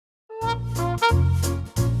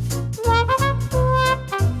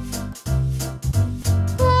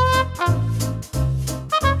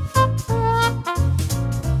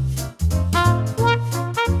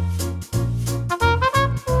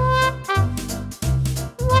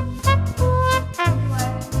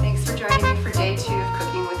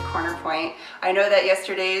I know that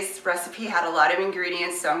yesterday's recipe had a lot of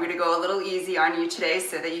ingredients, so I'm going to go a little easy on you today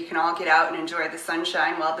so that you can all get out and enjoy the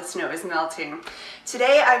sunshine while the snow is melting.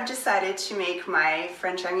 Today I've decided to make my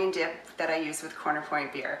French onion dip that I use with Corner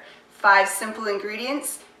Point beer. 5 simple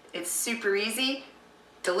ingredients, it's super easy,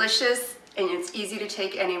 delicious, and it's easy to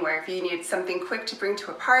take anywhere. If you need something quick to bring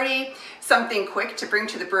to a party, something quick to bring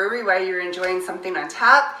to the brewery while you're enjoying something on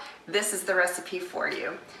tap, this is the recipe for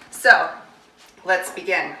you. So let's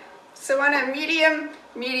begin. So on a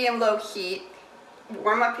medium-low heat,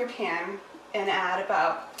 warm up your pan and add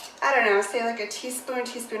about, I don't know, say like a teaspoon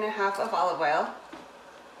and a half of olive oil.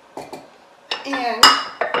 And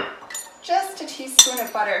just a teaspoon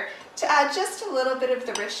of butter to add just a little bit of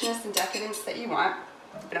the richness and decadence that you want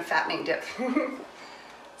in a fattening dip.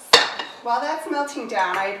 So while that's melting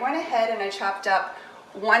down, I went ahead and I chopped up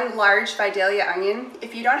 1 large Vidalia onion.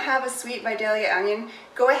 If you don't have a sweet Vidalia onion,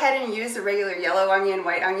 go ahead and use a regular yellow onion,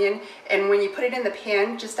 white onion, and when you put it in the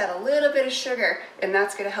pan, just add a little bit of sugar, and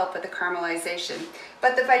that's going to help with the caramelization.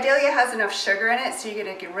 But the Vidalia has enough sugar in it, so you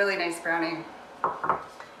get a really nice browning.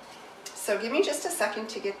 So give me just a second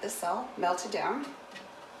to get this all melted down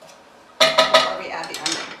before we add the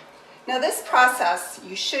onion. Now this process,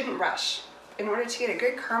 you shouldn't rush. In order to get a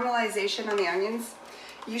good caramelization on the onions,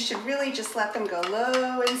 you should really just let them go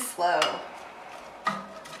low and slow.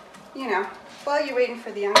 You know, while you're waiting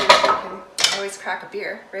for the onions, you can always crack a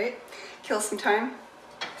beer, right? Kill some time.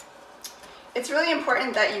 It's really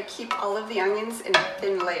important that you keep all of the onions in a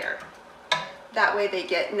thin layer. That way they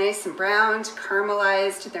get nice and browned,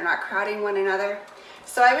 caramelized, they're not crowding one another.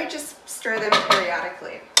 So I would just stir them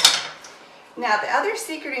periodically. Now the other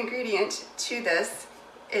secret ingredient to this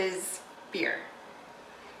is beer.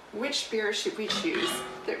 Which beer should we choose?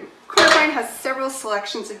 Corner Point has several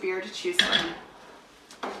selections of beer to choose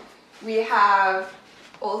from. We have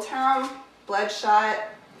Old Town, Bloodshot,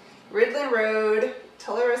 Ridlin Road,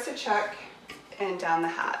 Tularosa Chuck, and Down the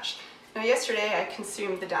Hatch. Now yesterday I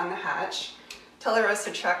consumed the Down the Hatch.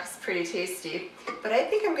 Tularosa Chuck is pretty tasty, but I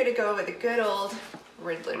think I'm going to go with a good old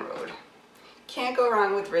Ridlin Road. Can't go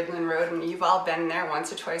wrong with Ridlin Road, and you've all been there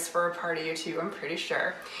once or twice for a party or two, I'm pretty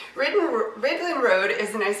sure. Ridlin Road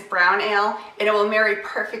is a nice brown ale, and it will marry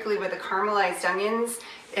perfectly with the caramelized onions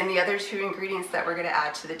and the other 2 ingredients that we're going to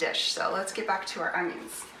add to the dish. So let's get back to our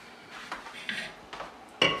onions.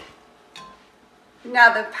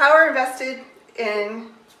 Now the power invested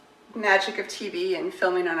in magic of TV and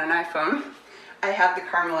filming on an iPhone, I have the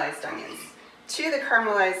caramelized onions. To the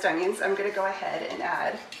caramelized onions, I'm going to go ahead and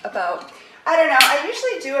add about, I don't know, I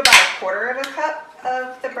usually do about 1/4 cup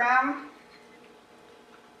of the brown,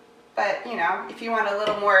 but you know, if you want a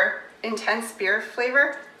little more intense beer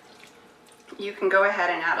flavor, you can go ahead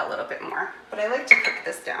and add a little bit more. But I like to cook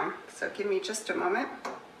this down, so give me just a moment.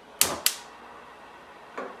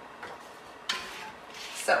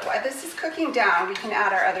 So while this is cooking down, we can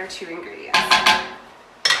add our other 2 ingredients.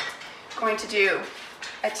 I'm going to do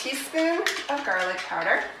a teaspoon of garlic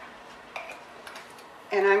powder.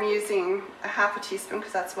 And I'm using a 1/2 teaspoon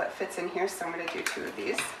because that's what fits in here, so I'm going to do 2 of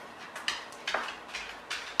these.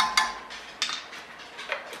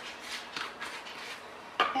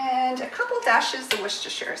 And a couple dashes of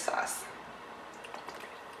Worcestershire sauce.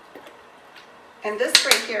 And this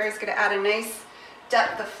right here is going to add a nice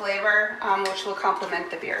depth of flavor, which will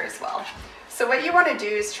complement the beer as well. So what you want to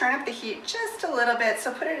do is turn up the heat just a little bit,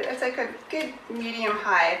 so put it as like a good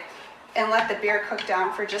medium-high, and let the beer cook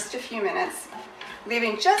down for just a few minutes,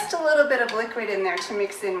 leaving just a little bit of liquid in there to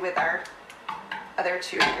mix in with our other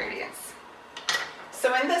 2 ingredients.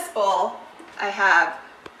 So in this bowl, I have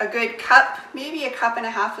a good cup, maybe 1.5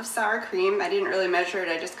 cups of sour cream. I didn't really measure it,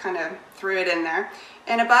 I just kind of threw it in there.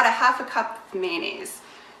 And about 1/2 cup of mayonnaise.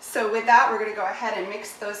 So with that, we're going to go ahead and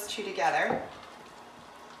mix those 2 together.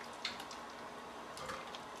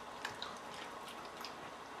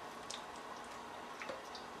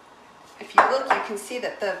 If you look, you can see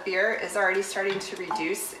that the beer is already starting to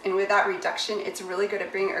reduce, and with that reduction, it's really going to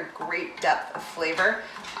bring a great depth of flavor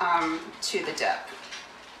to the dip.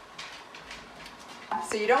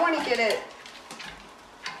 So you don't want to get it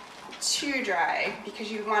too dry because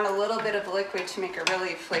you want a little bit of liquid to make a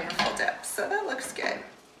really flavorful dip. So that looks good.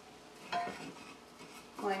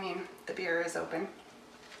 Well, I mean, the beer is open.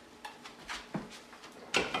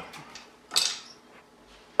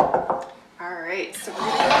 All right, so we're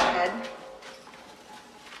going to go ahead,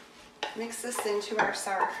 mix this into our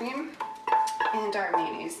sour cream and our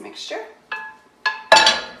mayonnaise mixture.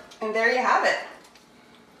 And there you have it.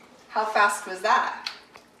 How fast was that?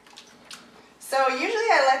 So usually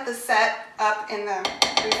I let this set up in the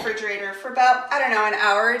refrigerator for about, I don't know, an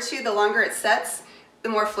hour or 2. The longer it sets, the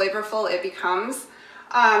more flavorful it becomes.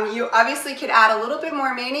 You obviously could add a little bit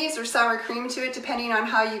more mayonnaise or sour cream to it depending on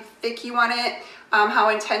how thick you want it, how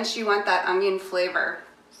intense you want that onion flavor.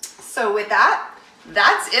 So with that,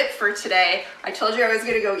 that's it for today. I told you I was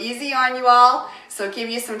gonna go easy on you all, so give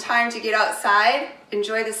you some time to get outside,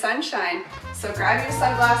 enjoy the sunshine. So grab your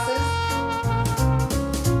sunglasses,